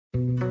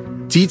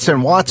Dietz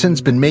and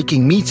Watson's been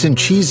making meats and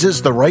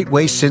cheeses the right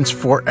way since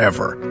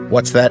forever.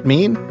 What's that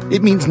mean?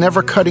 It means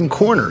never cutting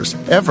corners,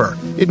 ever.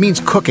 It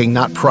means cooking,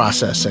 not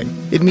processing.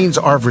 It means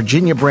our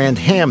Virginia brand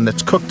ham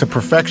that's cooked to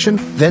perfection,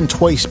 then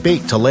twice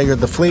baked to layer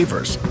the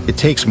flavors. It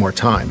takes more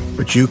time,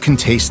 but you can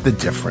taste the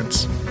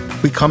difference.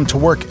 We come to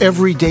work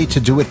every day to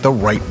do it the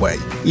right way,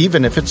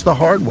 even if it's the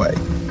hard way.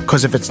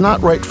 Because if it's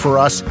not right for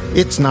us,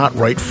 it's not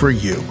right for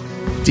you.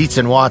 Dietz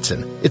and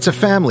Watson, it's a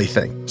family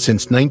thing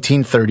since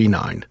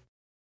 1939.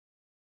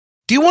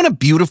 Do you want a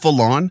beautiful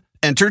lawn?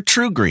 Enter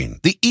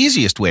TruGreen, the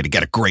easiest way to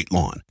get a great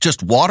lawn.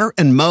 Just water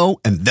and mow,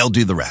 and they'll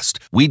do the rest.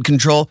 Weed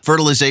control,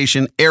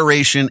 fertilization,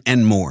 aeration,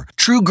 and more.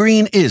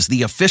 TruGreen is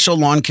the official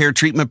lawn care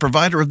treatment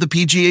provider of the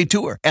PGA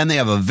Tour, and they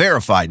have a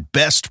verified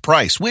best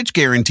price, which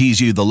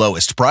guarantees you the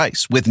lowest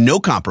price with no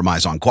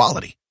compromise on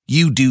quality.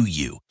 You do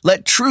you.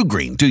 Let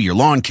TruGreen do your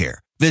lawn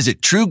care.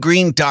 Visit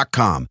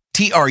TruGreen.com,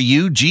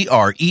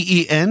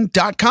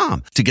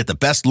 TruGreen.com, to get the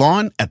best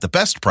lawn at the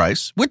best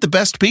price with the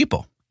best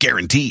people.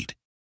 Guaranteed.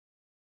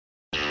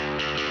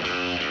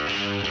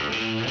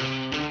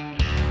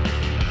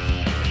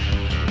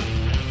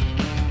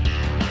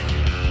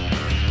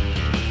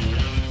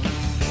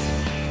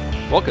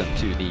 Welcome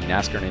to the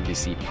NASCAR and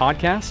NBC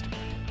podcast.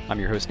 I'm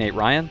your host, Nate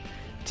Ryan.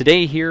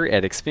 Today here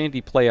at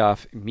Xfinity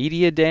Playoff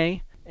Media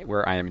Day,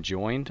 where I am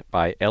joined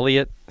by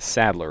Elliott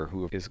Sadler,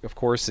 who is, of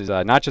course,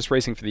 not just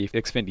racing for the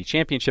Xfinity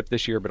Championship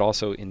this year, but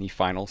also in the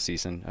final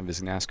season of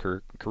his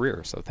NASCAR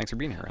career. So thanks for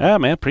being here. Oh,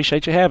 man,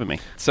 appreciate you having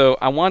me. So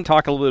I want to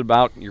talk a little bit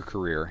about your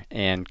career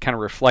and kind of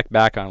reflect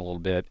back on it a little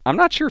bit. I'm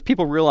not sure if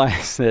people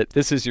realize that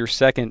this is your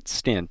second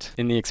stint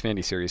in the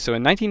Xfinity Series. So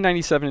in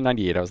 1997 and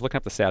 98, I was looking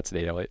up the stats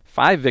today, Elliott.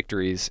 5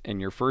 victories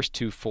in your first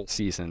 2 full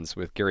seasons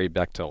with Gary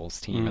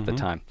Bechtel's team at the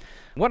time.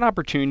 What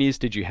opportunities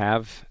did you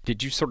have?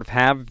 Did you sort of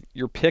have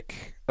your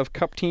pick of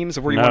Cup teams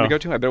of where you wanted to go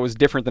to? I bet it was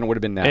different than it would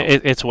have been now.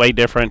 It's way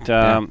different.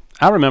 I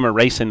remember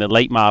racing the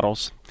late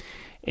models,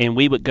 and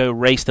we would go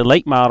race the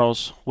late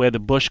models where the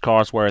Busch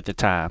cars were at the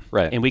time.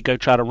 Right. And we'd go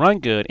try to run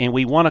good, and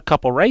we won a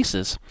couple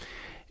races.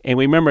 And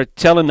we remember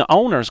telling the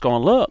owners,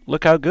 going,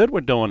 look how good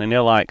we're doing. And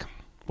they're like,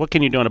 what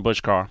can you do in a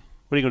Busch car?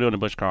 What are you going to do in a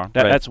Busch car?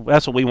 That's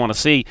what we want to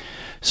see.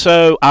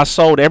 So I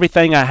sold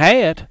everything I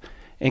had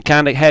and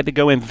kind of had to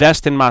go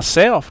invest in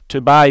myself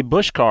to buy a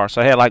Busch car.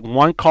 So I had like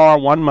one car,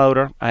 one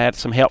motor. I had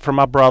some help from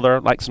my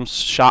brother, like some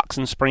shocks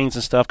and springs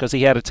and stuff, because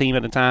he had a team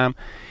at the time.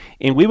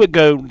 And we would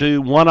go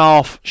do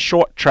one-off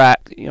short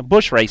track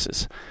Busch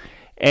races.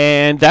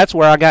 And that's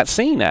where I got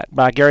seen at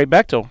by Gary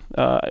Bechtel.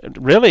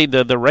 Really,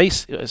 the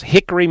race was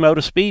Hickory Motor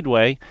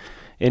Speedway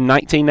in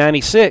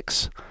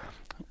 1996.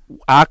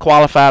 I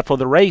qualified for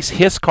the race.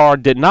 His car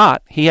did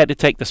not. He had to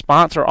take the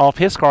sponsor off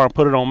his car and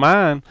put it on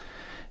mine.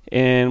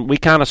 And we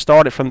kind of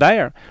started from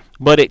there.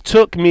 But it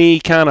took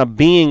me kind of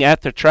being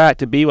at the track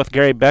to be with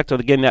Gary Bechtel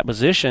to get in that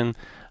position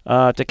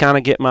to kind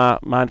of get my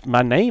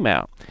name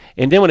out.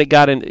 And then when it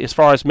got in, as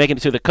far as making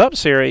it to the Cup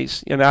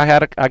Series,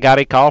 I got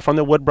a call from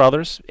the Wood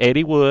brothers,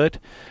 Eddie Wood,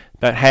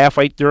 about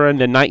halfway during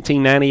the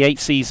 1998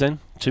 season,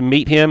 to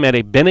meet him at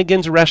a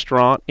Bennigan's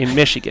restaurant in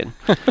Michigan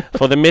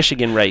for the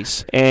Michigan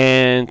race,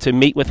 and to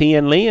meet with he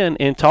and Lynn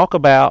and talk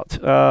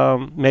about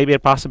maybe a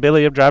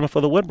possibility of driving for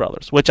the Wood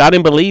brothers, which I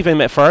didn't believe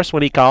him at first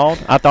when he called.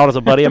 I thought it was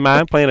a buddy of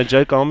mine playing a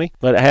joke on me,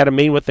 but I had a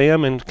meeting with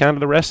them, and kind of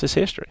the rest is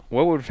history.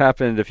 What would have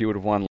happened if you would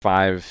have won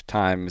 5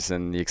 times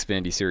in the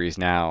Xfinity Series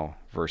now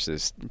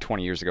versus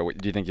 20 years ago?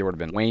 Do you think there would have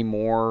been way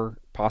more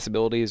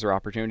possibilities or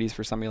opportunities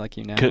for somebody like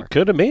you now?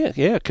 Could have been.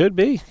 Yeah, could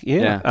be.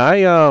 Yeah.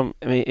 I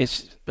mean,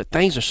 but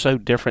things are so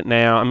different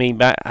now. I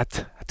mean, I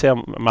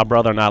tell my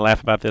brother and I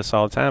laugh about this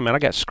all the time, man. I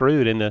got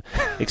screwed in the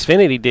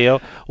Xfinity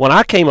deal. When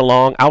I came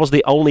along, I was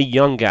the only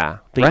young guy,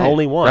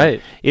 only one.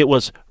 Right. It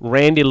was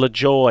Randy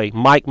LaJoy,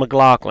 Mike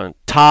McLaughlin,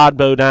 Todd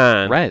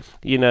Bodine,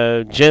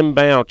 Jim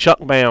Bound,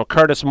 Chuck Bound,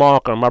 Curtis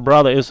Markham. My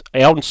brother is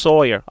Eldon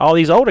Sawyer, all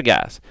these older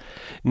guys.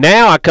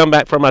 Now I come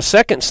back for my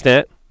second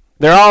stint.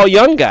 They're all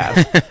young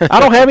guys. I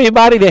don't have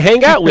anybody to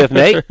hang out with,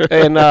 Nate.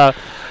 And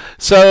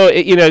so,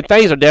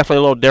 things are definitely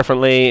a little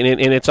differently,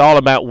 and it's all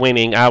about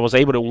winning. I was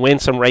able to win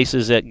some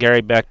races at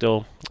Gary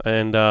Bechtel,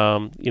 and,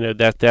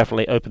 that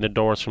definitely opened the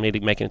doors for me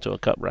to make it into a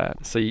Cup ride.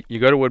 So you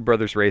go to Wood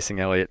Brothers Racing,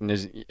 Elliott, and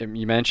as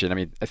you mentioned, I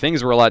mean,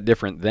 things were a lot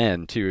different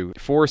then, too.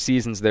 4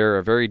 seasons there,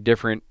 a very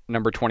different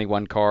number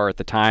 21 car. At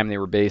the time, they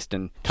were based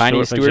in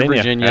tiny Stewart,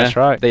 Virginia. That's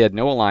right. They had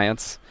no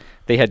alliance.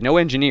 They had no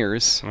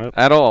engineers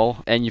at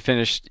all, and you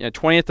finished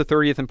 20th to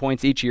 30th in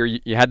points each year.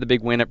 You had the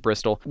big win at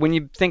Bristol. When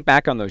you think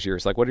back on those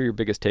years, what are your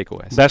biggest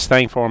takeaways? Best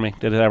thing for me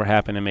that has ever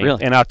happened to me.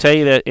 Really? And I'll tell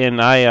you that,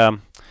 and I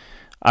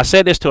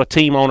said this to a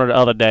team owner the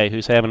other day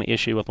who's having an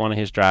issue with one of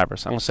his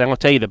drivers. I'm going to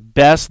tell you the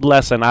best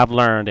lesson I've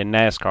learned in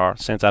NASCAR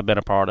since I've been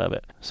a part of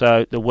it.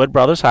 So the Wood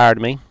brothers hired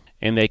me,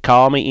 and they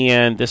called me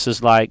in. This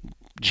is like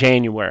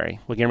January.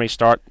 We're getting ready to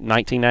start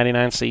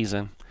 1999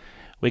 season.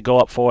 We go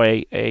up for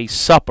a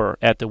supper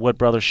at the Wood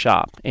Brothers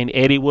shop, and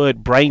Eddie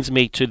Wood brings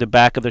me to the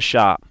back of the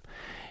shop.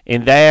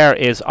 And there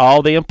is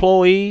all the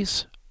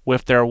employees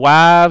with their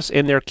wives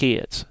and their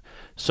kids.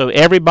 So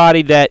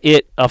everybody that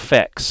it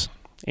affects.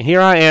 And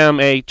here I am,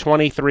 a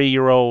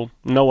 23-year-old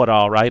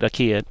know-it-all, right, a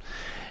kid.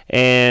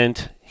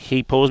 And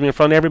he pulls me in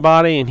front of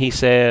everybody, and he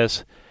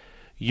says,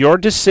 your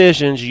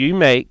decisions you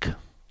make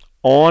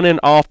on and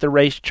off the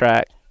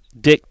racetrack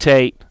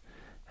dictate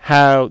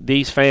how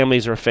these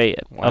families are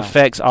fed. Wow.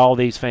 Affects all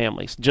these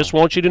families. Just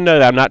want you to know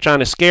that. I'm not trying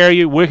to scare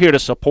you. We're here to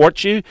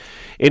support you.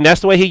 And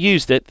that's the way he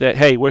used it, that,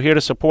 hey, we're here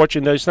to support you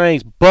in those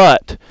things.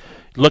 But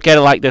look at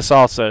it like this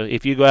also.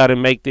 If you go out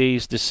and make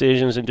these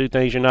decisions and do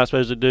things you're not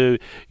supposed to do,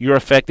 you're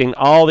affecting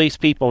all these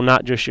people,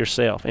 not just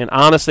yourself. And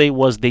honestly,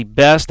 was the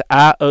best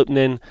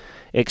eye-opening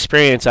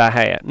experience I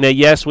had. Now,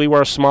 yes, we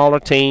were a smaller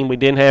team. We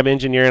didn't have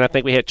engineering. I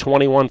think we had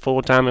 21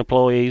 full-time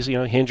employees. You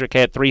know, Hendrick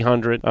had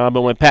 300. But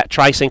when Pat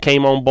Trison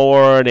came on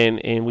board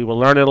and we were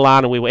learning a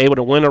lot and we were able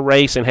to win a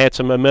race and had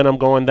some momentum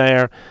going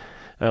there,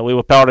 we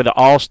were part of the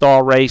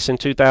All-Star race in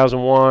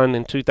 2001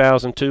 and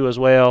 2002 as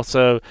well.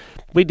 So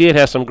we did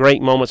have some great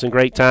moments and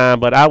great time,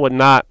 but I would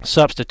not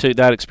substitute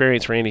that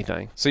experience for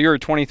anything. So you're a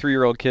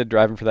 23-year-old kid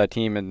driving for that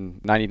team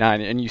in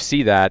 99, and you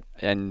see that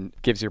and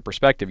gives you a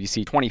perspective. You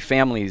see 20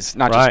 families,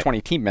 not just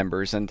 20 team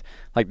members, and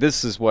like,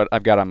 this is what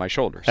I've got on my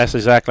shoulders. That's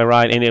exactly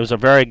right, and it was a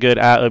very good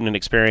eye-opening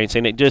experience,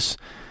 and it just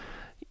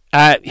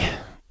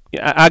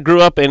I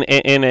grew up in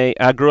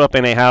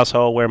a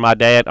household where my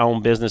dad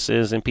owned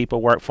businesses and people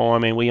worked for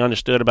him, and we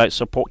understood about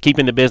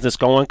keeping the business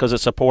going because it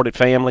supported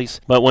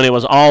families. But when it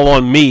was all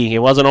on me, it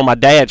wasn't on my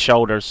dad's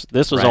shoulders.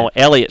 This was on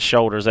Elliott's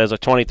shoulders as a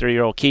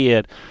 23-year-old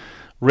kid.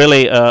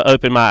 Really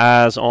opened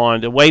my eyes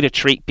on the way to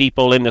treat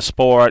people in the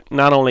sport,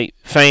 not only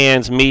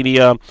fans,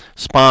 media,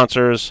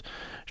 sponsors,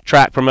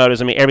 track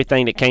promoters, I mean,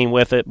 everything that came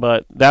with it.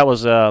 But that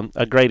was a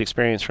great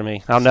experience for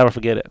me. I'll never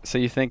forget it. So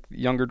you think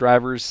younger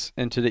drivers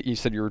you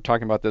said you were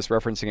talking about this,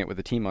 referencing it with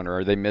the team owner,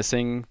 are they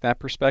missing that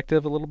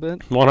perspective a little bit?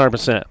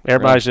 100%.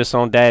 Everybody's just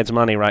on dad's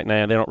money right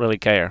now. They don't really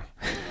care.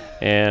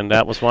 And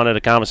that was one of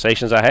the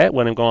conversations I had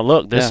with him, going,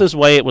 look, this is the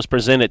way it was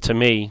presented to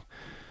me.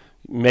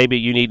 Maybe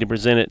you need to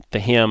present it to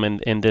him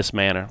in this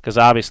manner, because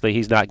obviously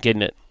he's not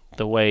getting it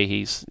the way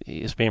he's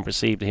being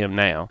perceived to him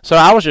now. So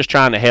I was just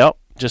trying to help.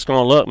 Just going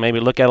to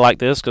look at it like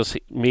this, because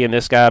me and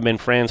this guy have been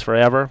friends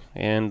forever,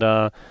 and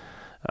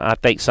I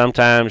think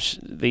sometimes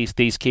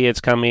these kids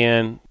come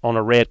in on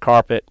a red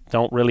carpet,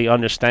 don't really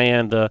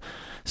understand the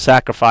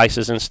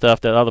sacrifices and stuff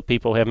that other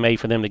people have made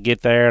for them to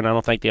get there, and I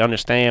don't think they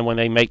understand when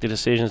they make the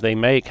decisions they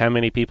make how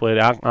many people it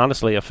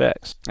honestly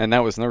affects. And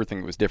that was another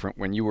thing that was different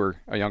when you were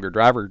a younger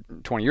driver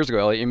 20 years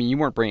ago. I mean, you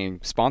weren't bringing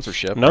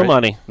sponsorship. No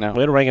money. No. We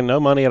weren't bringing no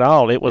money at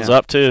all. It was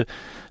up to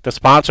the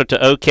sponsor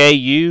to okay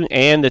you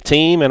and the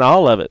team and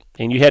all of it.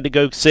 And you had to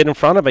go sit in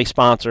front of a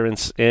sponsor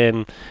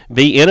and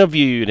be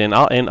interviewed and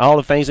all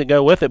the things that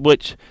go with it,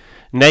 which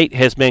Nate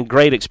has been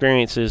great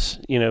experiences,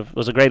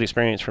 was a great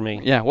experience for me.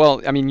 Yeah,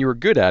 well, I mean, you were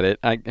good at it.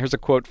 Here's a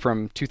quote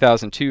from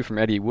 2002 from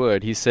Eddie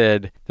Wood. He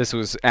said, this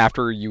was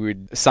after you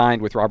had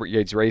signed with Robert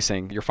Yates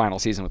Racing, your final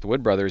season with the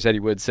Wood Brothers. Eddie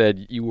Wood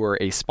said, you were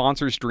a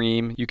sponsor's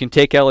dream. You can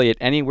take Elliott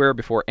anywhere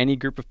before any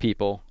group of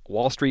people,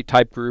 Wall Street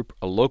type group,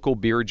 a local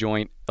beer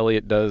joint.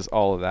 Elliott does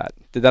all of that.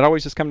 Did that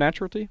always just come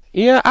natural to you?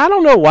 Yeah, I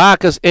don't know why,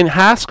 because in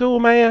high school,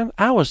 man,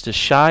 I was the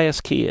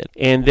shyest kid.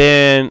 And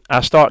then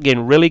I started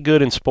getting really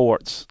good in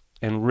sports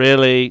and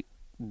really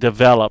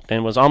developed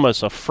and was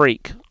almost a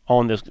freak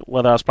on this,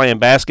 whether I was playing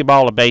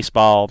basketball or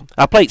baseball.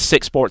 I played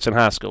 6 sports in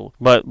high school,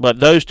 but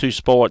those 2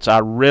 sports, I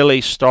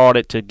really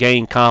started to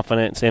gain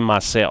confidence in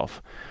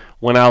myself.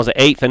 When I was an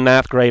 8th and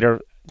 9th grader,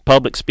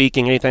 public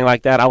speaking, anything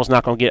like that, I was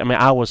not going to get,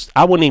 I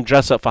wouldn't even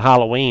dress up for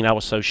Halloween. I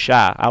was so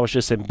shy. I was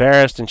just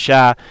embarrassed and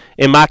shy,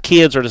 and my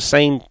kids are the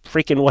same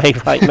freaking way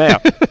right now.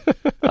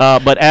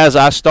 But as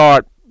I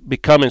start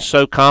becoming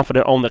so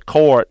confident on the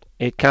court,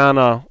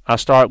 I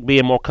start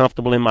being more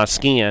comfortable in my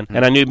skin.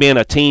 And I knew being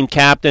a team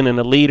captain and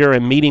a leader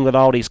and meeting with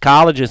all these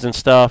colleges and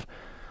stuff,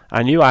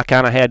 I knew I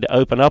kind of had to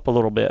open up a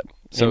it bit.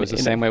 So it's the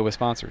same way with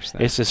sponsors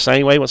then? It's the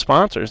same way with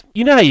sponsors.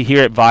 You know how you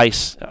hear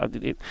advice?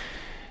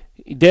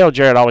 Dale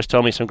Jarrett always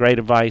told me some great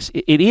advice.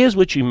 It is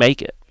what you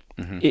make it.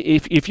 Mm-hmm.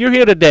 If you're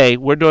here today,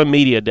 we're doing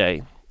media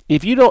day.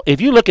 If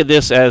you look at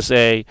this as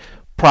a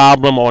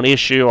problem or an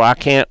issue, or I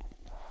can't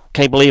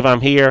believe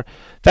I'm here,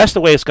 that's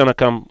the way it's going to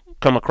come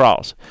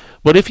across.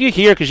 But if you're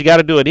here because you got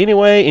to do it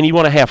anyway and you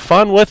want to have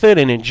fun with it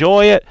and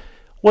enjoy it,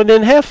 well,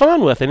 then have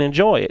fun with it and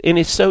enjoy it. And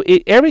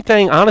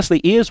everything honestly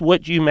is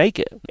what you make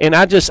it. And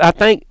I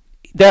think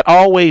that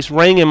always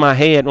rang in my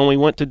head when we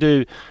went to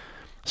do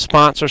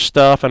sponsor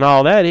stuff and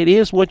all that. It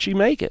is what you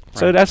make it. Right.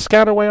 So that's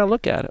kind of the way I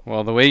look at it.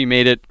 Well, the way you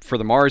made it for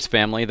the Mars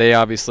family, they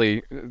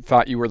obviously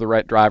thought you were the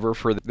right driver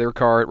for their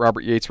car at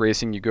Robert Yates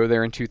Racing. You go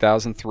there in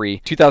 2003.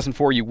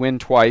 2004, you win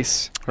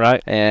twice.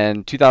 Right.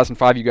 And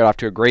 2005, you got off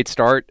to a great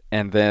start.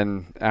 And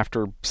then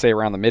after, say,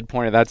 around the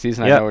midpoint of that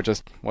season, I know it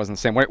just wasn't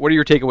the same. What are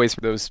your takeaways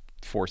for those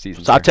 4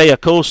 seasons? So I'll tell you a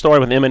cool story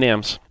with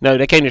M&M's. No,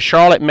 they came to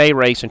Charlotte May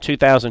Race in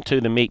 2002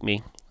 to meet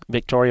me,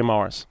 Victoria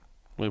Mars.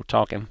 We were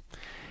talking.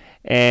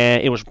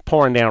 And it was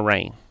pouring down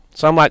rain.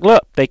 So I'm like,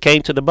 look, they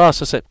came to the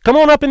bus. I said, come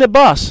on up in the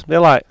bus. They're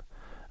like,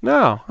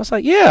 no. I was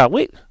like, yeah,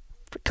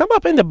 come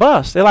up in the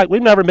bus. They're like, we've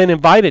never been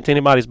invited to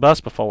anybody's bus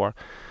before.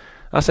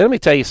 I said, let me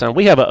tell you something.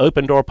 We have an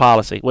open door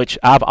policy, which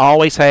I've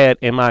always had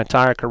in my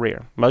entire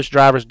career. Most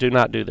drivers do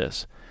not do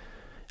this.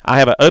 I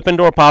have an open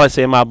door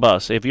policy in my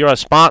bus. If you're a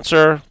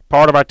sponsor,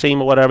 part of our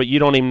team or whatever, you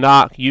don't even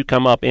knock. You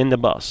come up in the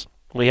bus.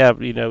 We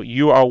have,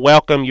 you are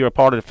welcome. You're a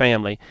part of the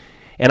family.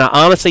 And I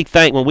honestly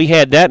think when we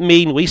had that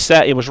meeting, we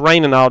sat, it was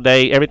raining all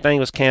day, everything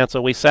was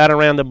canceled. We sat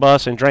around the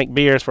bus and drank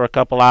beers for a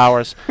couple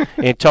hours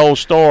and told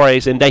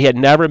stories, and they had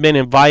never been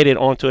invited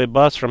onto a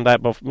bus from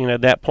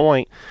that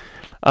point.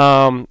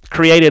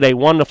 Created a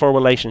wonderful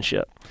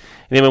relationship.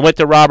 And then we went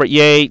to Robert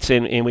Yates,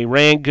 and we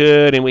ran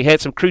good, and we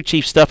had some crew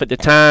chief stuff at the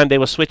time. They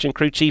were switching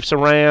crew chiefs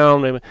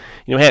around. And,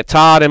 we had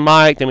Todd and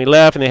Mike, then we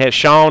left, and they had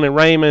Sean and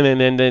Raymond,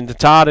 and then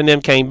Todd and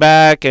them came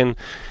back, and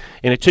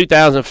in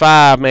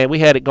 2005, man, we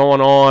had it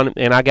going on,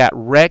 and I got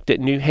wrecked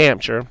at New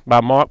Hampshire by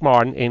Mark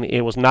Martin, and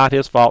it was not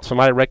his fault.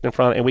 Somebody wrecked in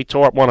front, and we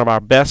tore up one of our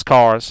best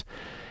cars.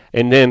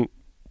 And then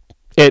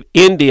at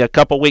Indy, a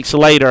couple weeks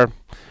later,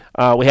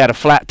 we had a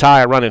flat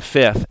tire running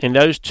fifth, and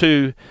those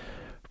two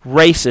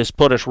races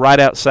put us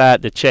right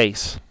outside the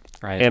chase.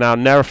 Right. And I'll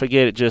never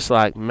forget it, just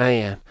like,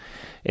 man.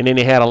 And then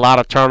they had a lot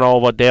of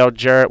turnover. Dale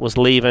Jarrett was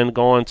leaving,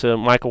 going to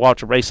Michael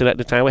Waltrip Racing at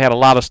the time. We had a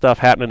lot of stuff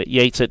happening at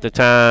Yates at the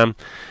time.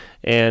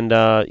 And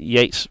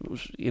Yates,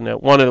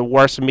 one of the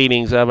worst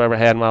meetings I've ever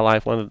had in my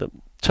life, one of the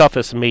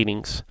toughest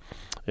meetings.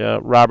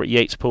 Robert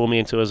Yates pulled me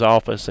into his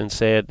office and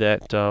said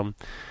that,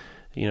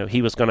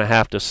 he was going to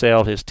have to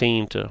sell his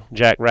team to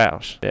Jack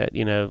Roush. That,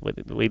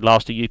 we'd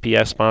lost a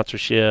UPS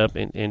sponsorship,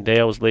 and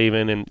Dale was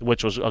leaving, and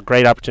which was a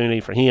great opportunity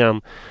for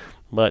him.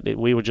 But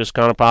we were just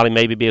going to probably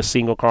maybe be a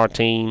single-car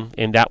team,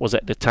 and that was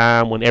at the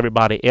time when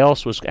everybody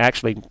else was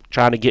actually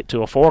trying to get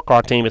to a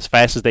four-car team as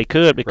fast as they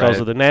could because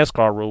of the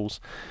NASCAR rules.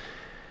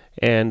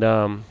 And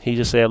he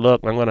just said,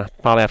 look, I'm going to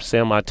probably have to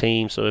sell my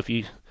team, so if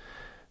you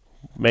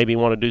maybe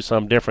want to do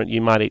something different,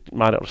 you might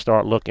have to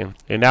start looking.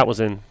 And that was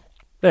in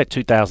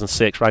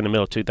 2006, right in the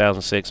middle of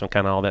 2006, when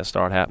kind of all that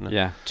started happening.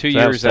 Yeah, 2 so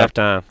years after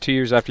time. 2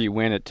 years after you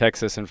win at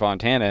Texas and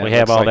Fontana, we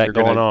have all that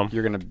going on.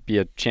 You're going to be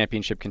a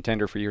championship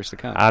contender for years to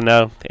come. I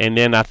know. And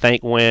then I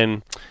think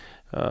when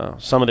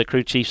some of the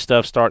crew chief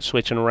stuff starts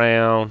switching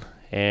around,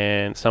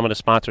 and some of the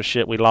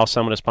sponsorship, we lost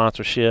some of the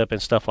sponsorship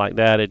and stuff like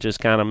that, it just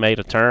kind of made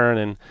a turn,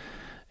 and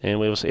it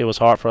was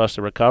hard for us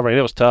to recover. And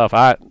it was tough.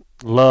 I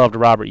loved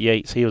Robert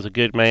Yates. He was a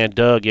good man.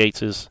 Doug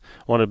Yates is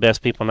one of the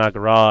best people in our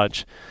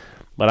garage.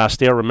 But I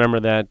still remember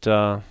that.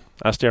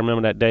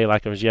 That day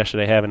like it was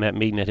yesterday, having that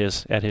meeting at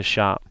his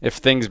shop. If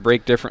things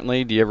break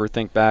differently, do you ever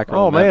think back?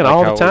 Oh man,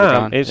 all the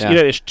time.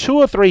 It's 2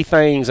 or 3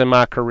 things in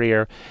my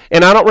career,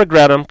 and I don't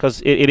regret them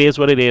because it is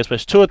what it is. But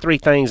it's 2 or 3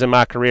 things in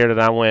my career that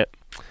I went,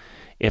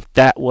 if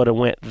that would have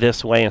went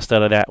this way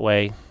instead of that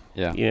way.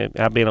 Yeah.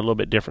 I'd be in a little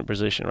bit different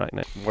position right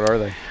now. What are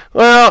they?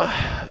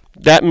 Well,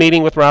 that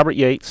meeting with Robert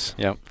Yates.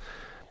 Yep.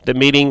 The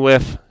meeting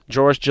with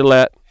George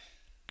Gillette,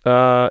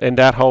 and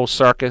that whole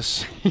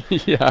circus.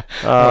 Yeah.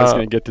 I was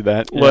going to get to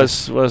that.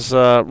 Was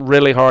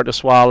really hard to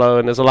swallow,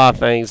 and there's a lot of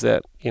things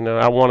that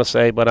I want to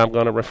say, but I'm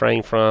going to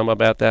refrain from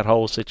about that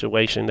whole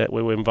situation that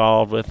we were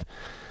involved with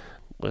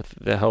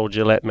the whole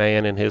Gillette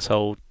man and his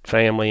whole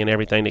family and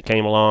everything that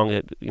came along.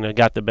 That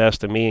got the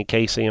best of me and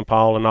Casey and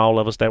Paul and all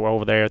of us that were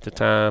over there at the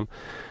time.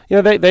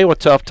 They were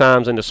tough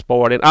times in the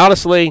sport. And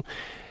honestly,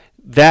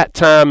 that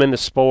time in the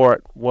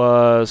sport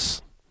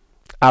was,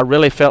 I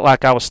really felt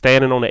like I was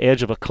standing on the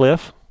edge of a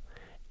cliff,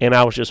 and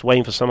I was just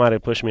waiting for somebody to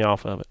push me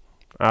off of it.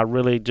 I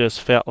really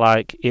just felt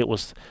like it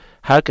was,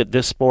 how could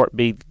this sport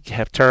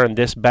have turned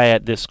this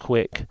bad this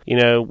quick?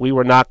 We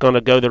were not going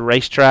to go to the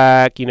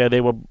racetrack. They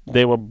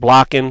were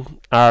blocking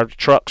our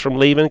trucks from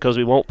leaving because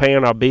we weren't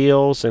paying our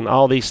bills and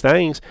all these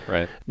things.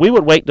 Right. We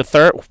would wait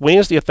the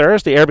Wednesday or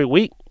Thursday every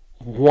week,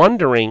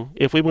 wondering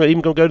if we were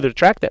even going to go to the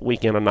track that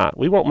weekend or not.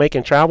 We weren't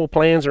making travel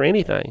plans or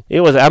anything.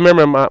 It was, I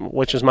remember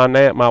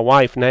my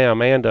wife now,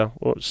 Amanda,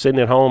 sitting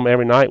at home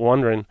every night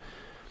wondering,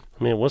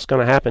 what's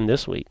going to happen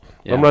this week?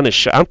 Yeah. I'm running.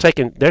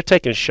 They're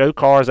taking show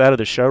cars out of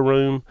the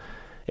showroom,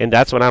 and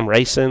that's when I'm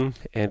racing.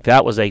 And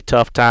that was a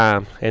tough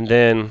time. And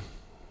then,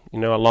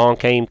 along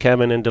came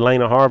Kevin and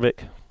Delana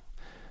Harvick,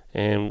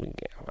 and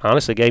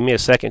honestly gave me a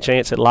second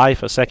chance at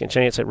life, a second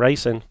chance at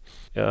racing.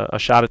 A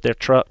shot at their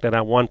truck that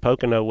I won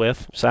Pocono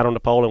with, sat on the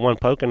pole and won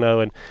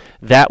Pocono, and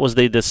that was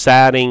the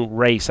deciding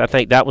race. I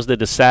think that was the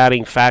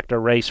deciding factor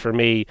race for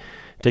me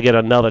to get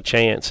another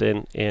chance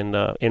in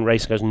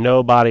racing, because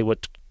nobody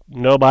would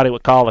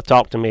call or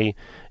talk to me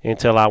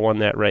until I won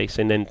that race,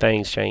 and then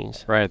things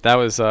changed. Right. That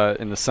was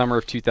in the summer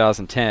of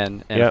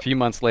 2010, and a few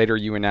months later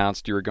you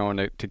announced you were going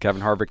to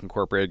Kevin Harvick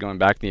Incorporated, going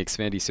back to the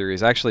Xfinity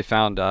Series. I actually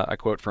found a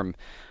quote from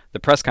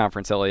the press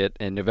conference, Elliott,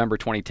 in November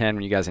 2010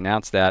 when you guys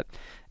announced that.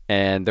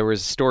 And there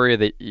was a story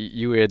that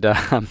you had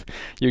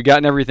you'd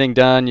gotten everything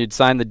done, you'd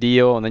signed the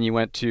deal, and then you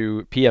went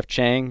to P.F.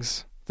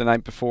 Chang's the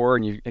night before,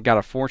 and you got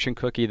a fortune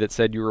cookie that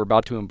said you were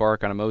about to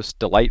embark on a most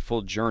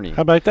delightful journey.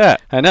 How about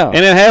that? I know.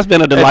 And it has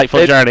been a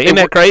delightful journey. Isn't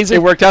that crazy?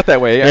 It worked out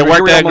that way. It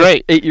worked out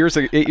great. 8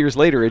 years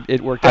later,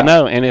 it worked out. I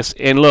know.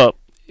 And look,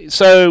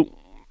 so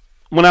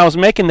when I was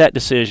making that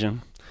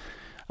decision,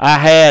 I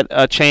had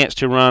a chance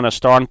to run a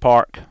Star and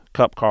Park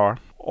Cup car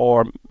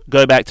or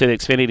go back to the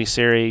Xfinity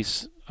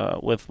Series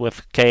with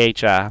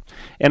KHI.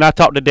 And I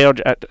talked to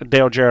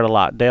Dale Jarrett a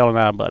lot. Dale and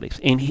I are buddies.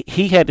 And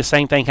he had the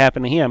same thing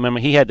happen to him. Remember,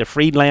 he had the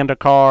Friedlander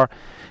car.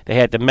 They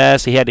had the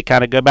mess. He had to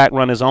kind of go back,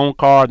 run his own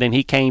car. Then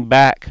he came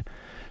back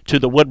to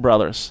the Wood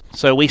Brothers.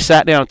 So we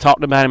sat down and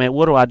talked about it. Man,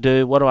 what do I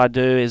do? What do I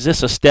do? Is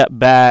this a step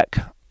back?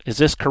 Is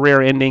this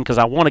career ending? Because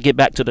I want to get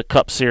back to the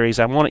Cup Series.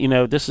 I want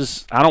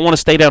to, I don't want to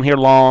stay down here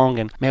long.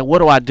 And man, what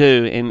do I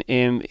do?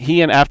 And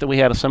he after we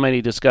had so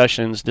many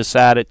discussions,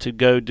 decided to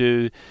go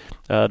do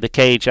the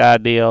KHI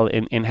deal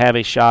and have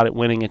a shot at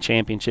winning a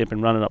championship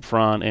and running up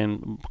front.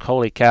 And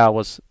holy cow,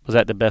 was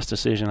that the best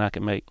decision I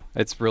could make?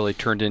 It's really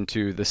turned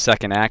into the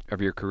second act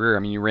of your career. I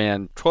mean, you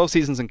ran 12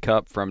 seasons in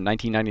Cup from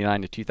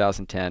 1999 to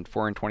 2010,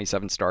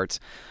 427 starts.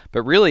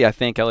 But really, I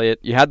think, Elliott,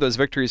 you had those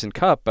victories in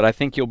Cup, but I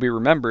think you'll be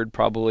remembered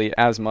probably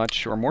as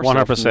much or more 100%.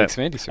 So from the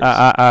Xfinity Series.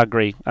 I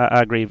agree.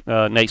 I agree,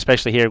 Nate,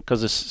 especially here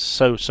because it's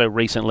so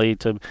recently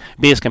to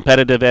be as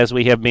competitive as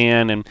we have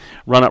been and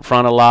run up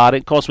front a lot.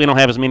 Of course, we don't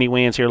have as many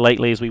wins here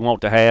lately as we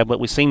want to have, but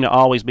we seem to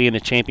always be in the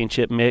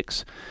championship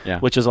mix,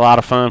 which is a lot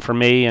of fun for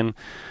me. And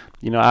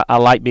I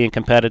like being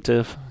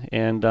competitive,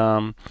 and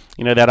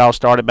that all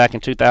started back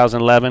in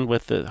 2011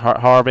 with the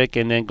Harvick,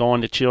 and then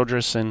going to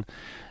Childress, and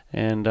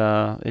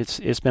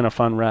it's been a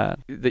fun ride.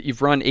 That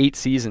you've run 8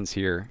 seasons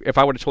here. If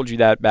I would have told you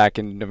that back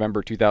in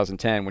November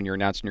 2010 when you were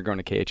announcing you're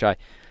going to KHI,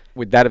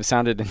 would that have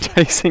sounded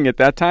enticing at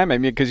that time? I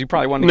mean, because you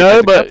probably wanted to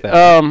get the Cup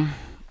that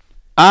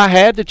I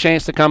had the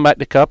chance to come back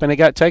to Cup, and it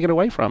got taken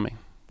away from me.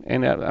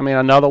 And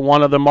another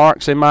one of the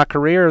marks in my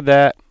career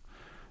that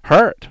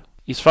hurt.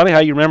 It's funny how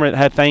you remember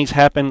how things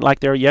happened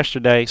like they were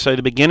yesterday. So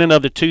the beginning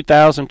of the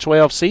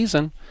 2012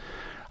 season,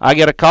 I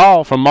get a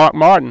call from Mark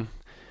Martin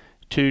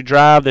to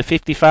drive the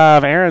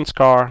 55 Aaron's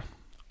car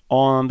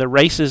on the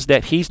races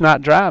that he's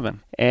not driving,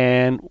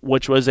 and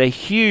which was a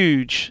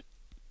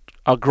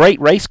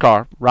great race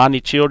car. Rodney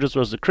Childress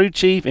was the crew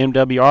chief.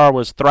 MWR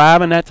was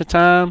thriving at the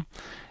time,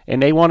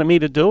 and they wanted me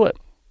to do it.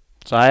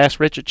 So I asked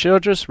Richard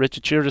Childress.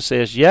 Richard Childress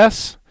says,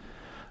 yes,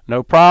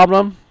 no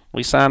problem.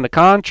 We signed the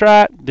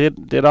contract,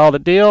 did all the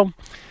deal,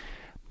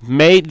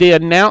 made the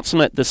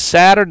announcement the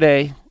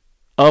Saturday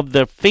of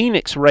the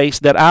Phoenix race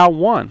that I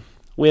won.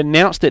 We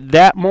announced it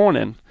that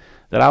morning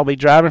that I'll be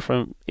driving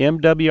from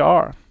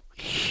MWR.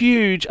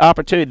 Huge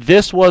opportunity.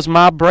 This was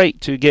my break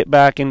to get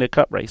back into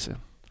Cup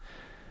racing.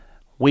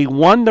 We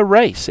won the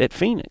race at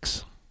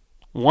Phoenix.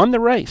 Won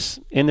the race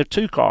in the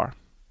 2-car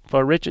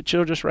for Richard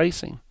Childress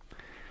Racing.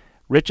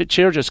 Richard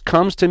Childress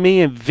comes to me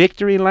in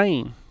Victory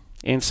Lane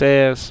and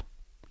says,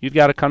 you've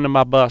got to come to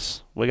my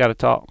bus. We got to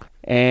talk.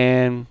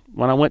 And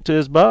when I went to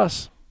his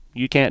bus,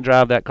 you can't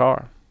drive that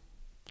car.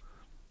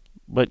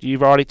 But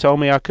you've already told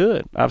me I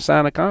could. I've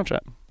signed a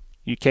contract.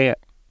 You can't.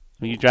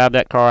 When you drive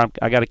that car,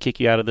 I got to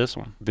kick you out of this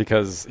one.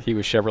 Because he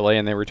was Chevrolet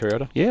and they were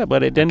Toyota? Yeah,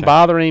 but it didn't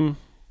bother him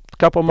a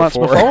couple months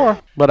before.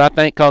 But I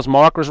think because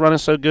Mark was running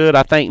so good,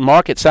 I think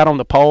Mark had sat on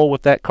the pole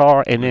with that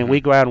car, and then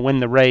we go out and win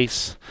the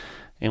race,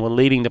 and we're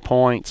leading the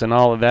points and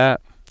all of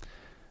that.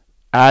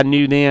 I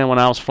knew then when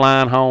I was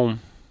flying home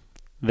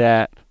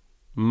that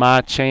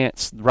my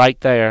chance right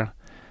there,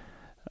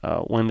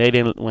 when he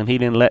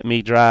didn't let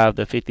me drive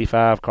the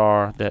 55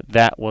 car,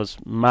 that was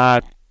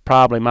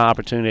probably my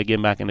opportunity to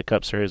get back in the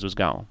Cup Series was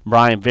gone.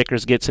 Brian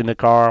Vickers gets in the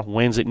car,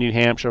 wins at New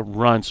Hampshire,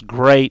 runs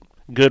great,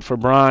 good for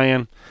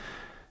Brian,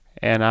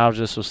 and I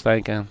was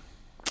thinking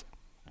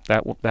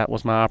that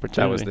was my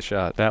opportunity. That was the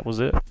shot. That was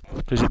it,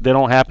 because they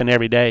don't happen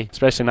every day,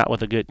 especially not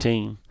with a good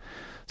team.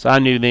 So I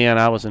knew then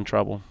I was in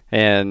trouble.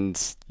 And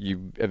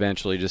you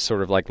eventually just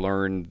sort of like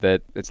learned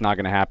that it's not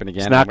going to happen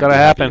again. It's not going to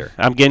happen.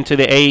 I'm getting to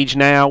the age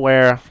now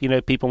where,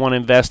 people want to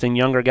invest in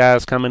younger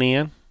guys coming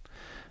in,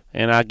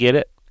 and I get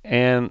it.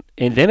 And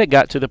then it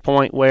got to the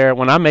point where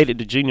when I made it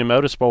to Junior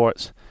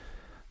Motorsports,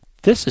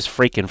 this is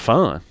freaking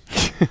fun.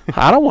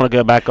 I don't want to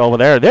go back over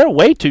there. They're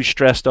way too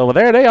stressed over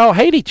there. They all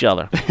hate each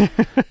other.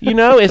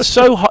 It's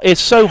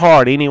so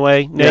hard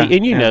anyway. Yeah,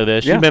 and you know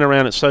this. Yeah. You've been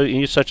around it. So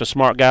you're such a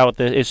smart guy with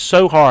this. It's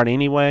so hard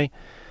anyway.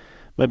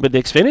 But the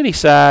Xfinity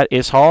side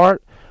is hard.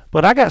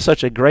 But I got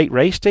such a great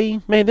race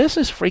team. Man, this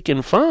is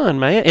freaking fun,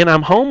 man. And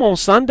I'm home on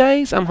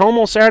Sundays. I'm home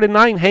on Saturday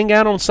night and hang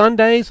out on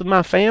Sundays with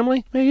my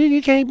family. Man,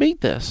 you can't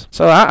beat this.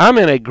 So I'm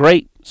in a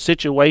great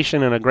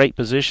situation and a great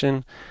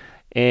position.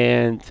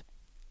 And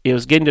it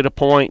was getting to the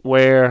point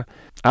where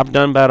I've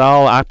done about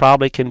all I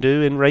probably can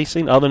do in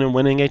racing other than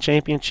winning a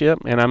championship.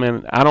 And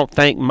I don't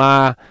think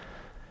my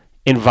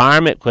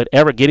environment could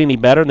ever get any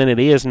better than it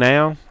is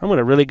now. I'm with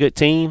a really good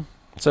team.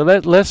 So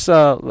let's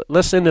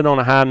end it on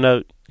a high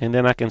note, and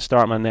then I can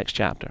start my next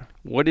chapter.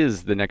 What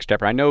is the next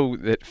chapter? I know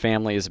that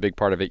family is a big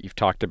part of it. You've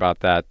talked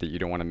about that you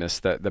don't want to miss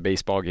the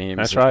baseball games.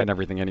 That's right. And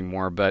everything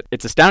anymore. But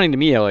it's astounding to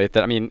me, Elliott,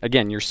 that,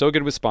 again, you're so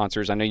good with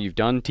sponsors. I know you've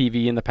done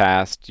TV in the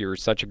past. You're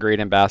such a great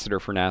ambassador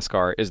for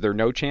NASCAR. Is there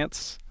no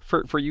chance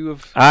for you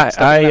of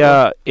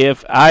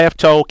if I have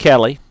told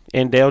Kelly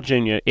and Dale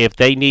Jr. if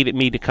they needed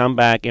me to come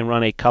back and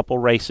run a couple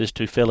races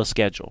to fill a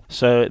schedule.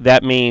 So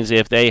that means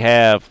if they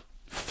have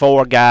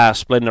 4 guys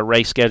splitting the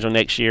race schedule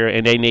next year,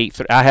 and they need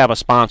I have a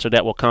sponsor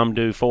that will come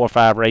do 4 or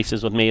 5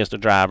 races with me as the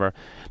driver,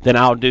 then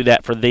I'll do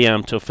that for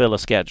them to fill a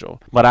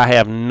schedule. But I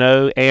have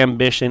no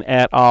ambition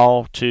at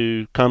all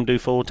to come do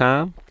full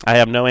time. I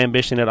have no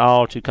ambition at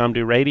all to come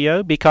do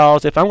radio,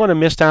 because if I'm going to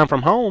miss time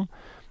from home,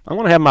 I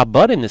want to have my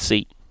butt in the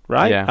seat,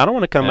 right? Yeah. I don't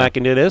want to come back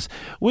and do this.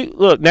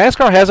 Look,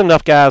 NASCAR has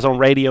enough guys on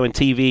radio and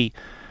TV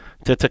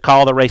to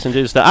call the race and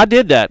do stuff. I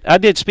did that. I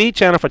did Speed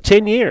Channel for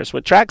 10 years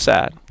with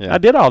Trackside. Yeah. I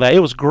did all that. It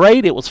was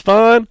great. It was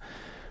fun.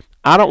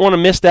 I don't want to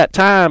miss that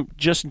time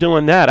just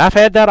doing that. I've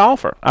had that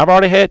offer. I've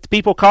already had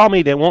people call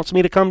me that wants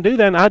me to come do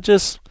that, and I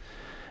just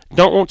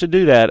don't want to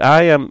do that.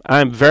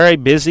 I'm very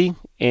busy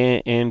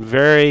and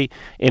very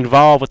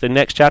involved with the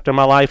next chapter of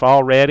my life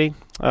already.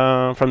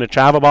 From the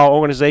travel ball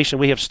organization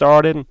we have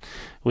started.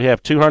 We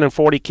have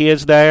 240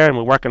 kids there, and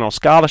we're working on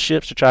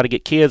scholarships to try to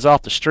get kids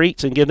off the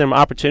streets and give them an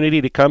opportunity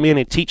to come in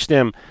and teach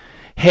them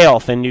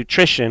health and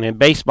nutrition and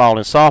baseball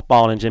and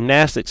softball and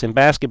gymnastics and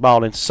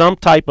basketball and some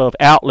type of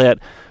outlet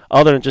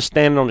other than just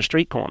standing on the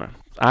street corner.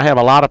 I have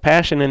a lot of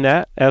passion in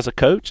that as a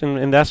coach,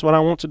 and that's what I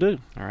want to do.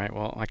 All right,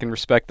 well, I can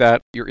respect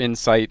that. Your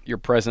insight, your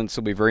presence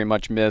will be very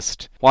much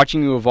missed.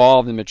 Watching you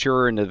evolve and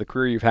mature into the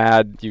career you've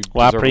had, you deserve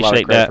I appreciate a lot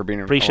of credit that. for being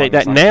Appreciate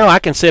that. Now I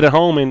can sit at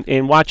home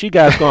and watch you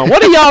guys going,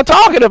 what are y'all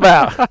talking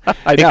about?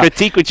 And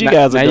critique what you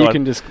guys are doing. Now you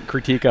can just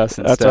critique us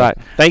instead. That's right.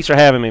 Thanks for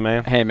having me,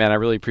 man. Hey, man, I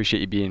really appreciate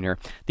you being here.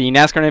 The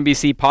NASCAR and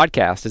NBC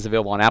podcast is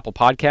available on Apple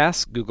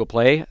Podcasts, Google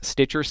Play,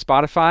 Stitcher,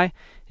 Spotify.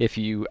 If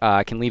you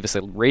can leave us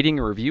a rating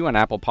or review on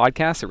Apple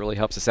Podcasts, it really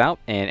helps us out.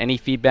 And any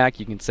feedback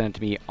you can send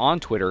to me on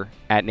Twitter,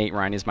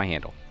 @NateRyan is my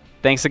handle.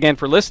 Thanks again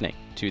for listening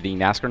to the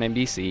NASCAR and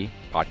NBC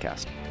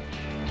podcast.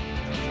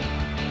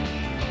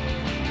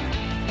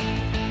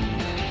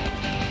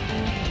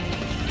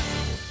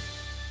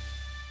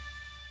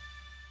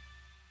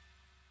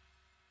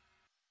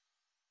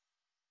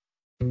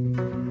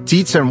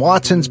 Dietz &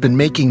 Watson's been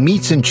making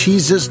meats and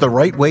cheeses the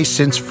right way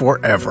since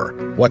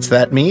forever. What's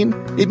that mean?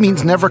 It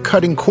means never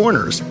cutting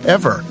corners,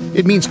 ever.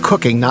 It means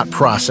cooking, not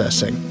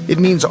processing. It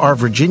means our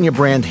Virginia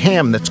brand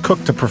ham that's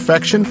cooked to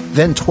perfection,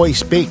 then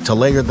twice baked to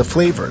layer the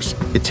flavors.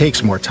 It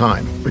takes more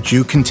time, but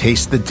you can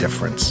taste the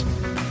difference.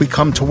 We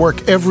come to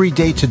work every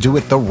day to do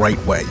it the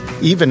right way,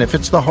 even if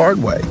it's the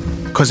hard way.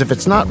 Because if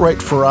it's not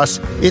right for us,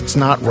 it's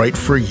not right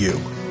for you.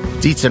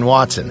 Dietz &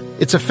 Watson,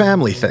 it's a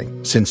family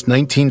thing since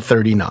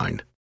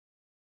 1939.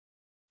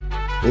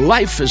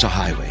 Life is a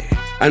highway,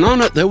 and on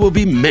it there will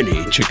be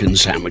many chicken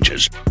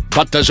sandwiches.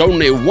 But there's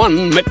only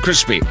one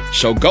McCrispy.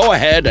 So go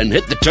ahead and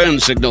hit the turn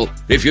signal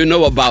if you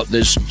know about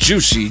this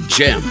juicy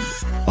gem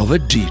of a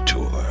detour.